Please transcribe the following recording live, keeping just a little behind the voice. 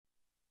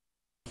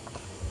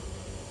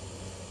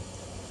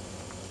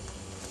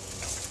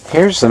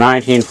Here's the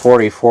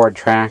 1940 Ford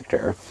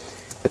tractor.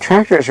 The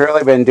tractor has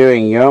really been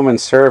doing yeoman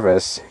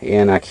service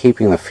in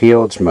keeping the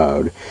fields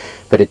mowed,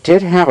 but it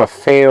did have a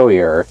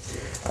failure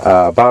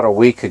about a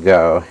week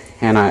ago,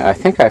 and I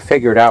think I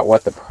figured out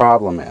what the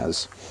problem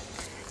is.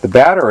 The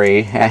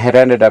battery had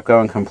ended up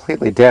going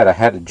completely dead. I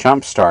had to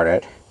jump start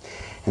it,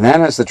 and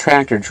then as the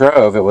tractor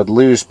drove, it would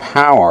lose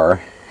power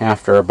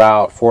after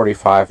about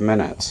 45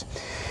 minutes.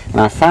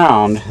 And I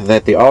found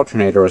that the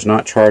alternator was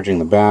not charging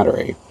the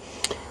battery.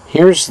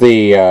 Here's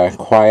the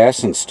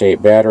quiescent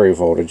state battery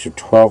voltage of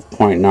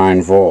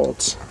 12.9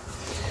 volts.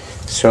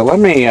 So let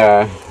me,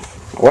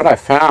 what I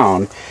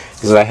found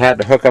is that I had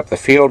to hook up the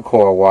field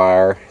coil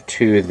wire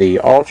to the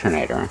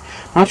alternator.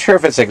 I'm not sure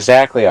if it's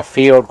exactly a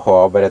field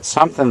coil, but it's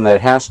something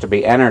that has to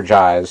be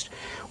energized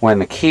when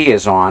the key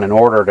is on in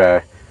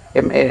order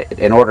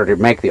to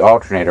make the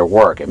alternator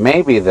work. It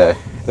may be the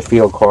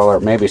field coil, or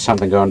it may be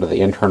something going to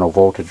the internal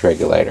voltage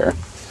regulator.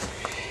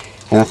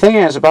 And the thing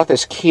is about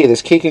this key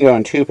can go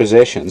in two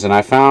positions, and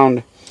I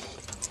found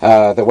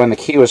that when the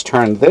key was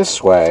turned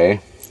this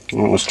way,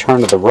 when it was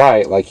turned to the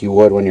right like you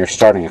would when you're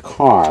starting a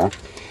car,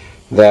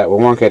 that we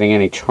weren't getting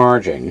any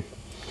charging.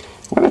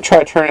 I'm going to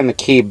try turning the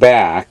key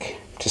back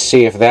to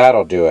see if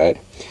that'll do it.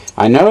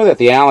 I know that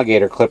the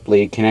alligator clip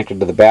lead connected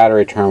to the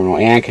battery terminal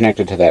and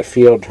connected to that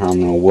field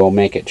terminal will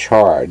make it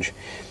charge.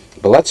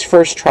 But let's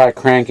first try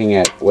cranking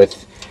it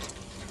with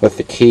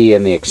the key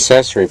in the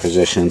accessory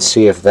position and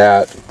see if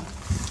that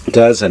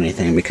does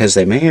anything, because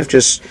they may have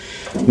just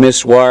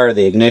miswired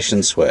the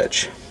ignition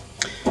switch.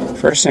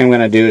 First thing I'm going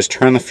to do is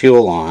turn the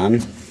fuel on.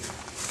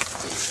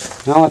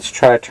 Now let's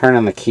try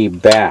turning the key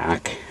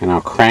back, and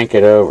I'll crank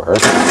it over.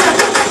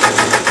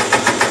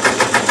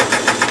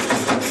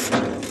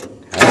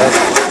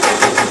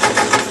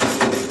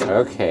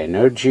 Okay,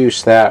 no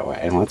juice that way.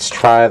 And let's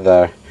try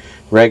the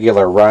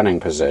regular running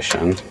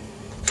position.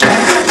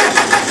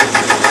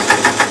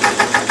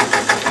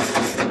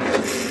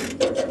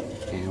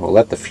 And we'll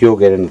let the fuel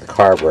get into the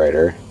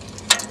carburetor.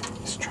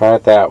 Let's try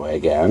it that way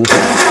again.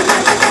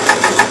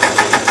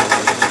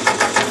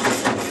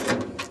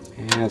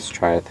 And let's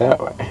try it that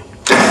way.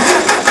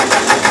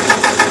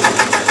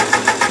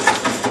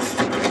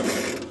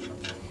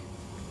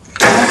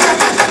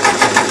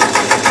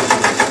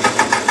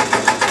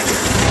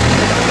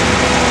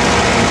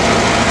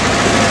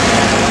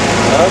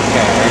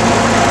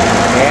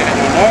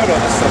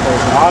 Notice that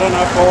there's not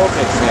enough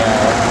voltage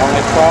there,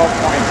 only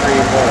 12.3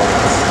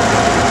 volts.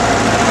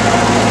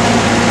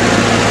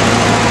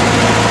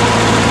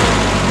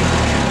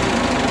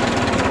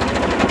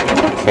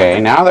 Okay,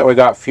 now that we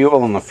got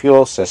fuel in the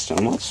fuel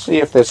system, let's see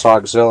if this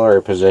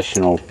auxiliary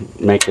position will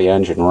make the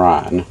engine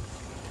run.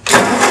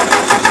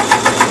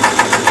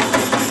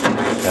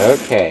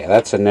 Okay,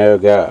 that's a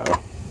no-go.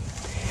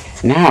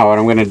 Now what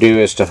I'm going to do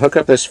is to hook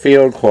up this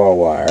field coil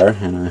wire,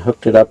 and I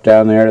hooked it up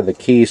down there to the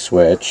key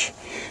switch,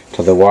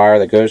 to the wire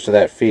that goes to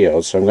that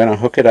field. So I'm going to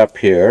hook it up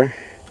here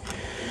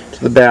to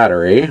the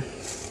battery,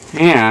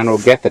 and we'll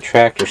get the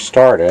tractor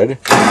started.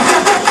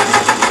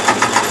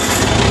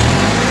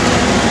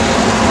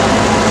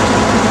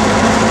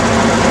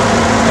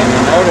 And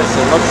you'll notice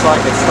it looks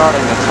like it's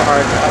starting to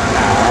charge up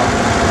now.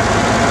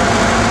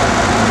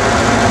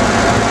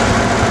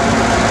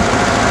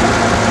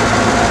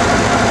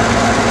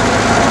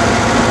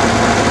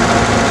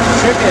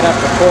 Should get up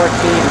to 14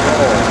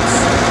 volts.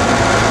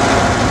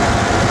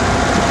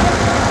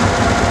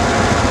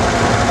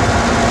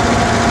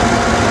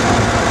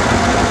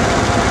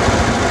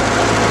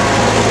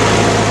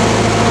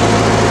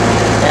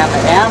 And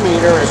the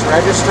ammeter is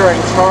registering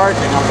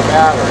charging on the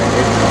battery.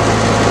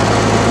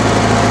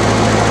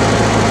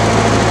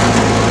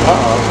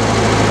 Uh-oh.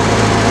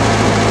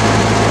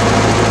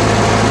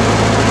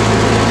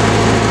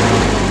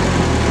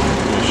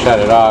 Shut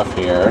it off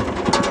here.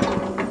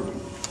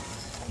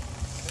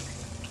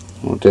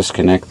 We'll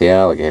disconnect the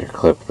alligator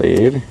clip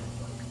lead.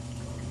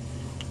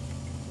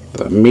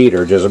 The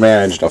meter just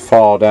managed to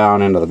fall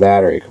down into the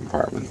battery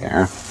compartment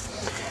there.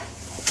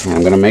 And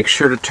I'm going to make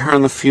sure to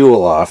turn the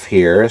fuel off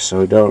here so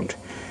we don't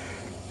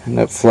end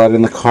up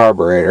flooding the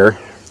carburetor.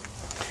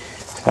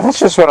 So that's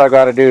just what I've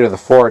got to do to the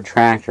Ford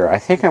tractor. I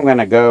think I'm going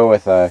to go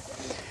with a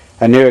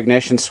new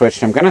ignition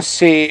switch. I'm going to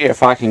see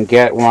if I can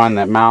get one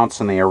that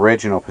mounts in the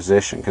original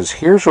position, because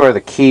here's where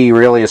the key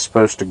really is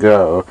supposed to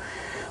go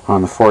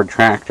on the Ford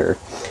tractor.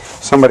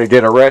 Somebody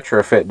did a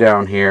retrofit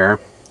down here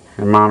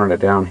and mounted it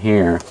down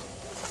here.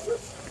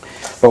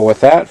 But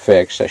with that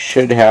fixed, I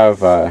should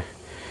have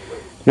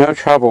no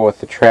trouble with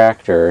the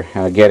tractor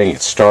getting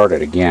it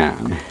started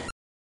again.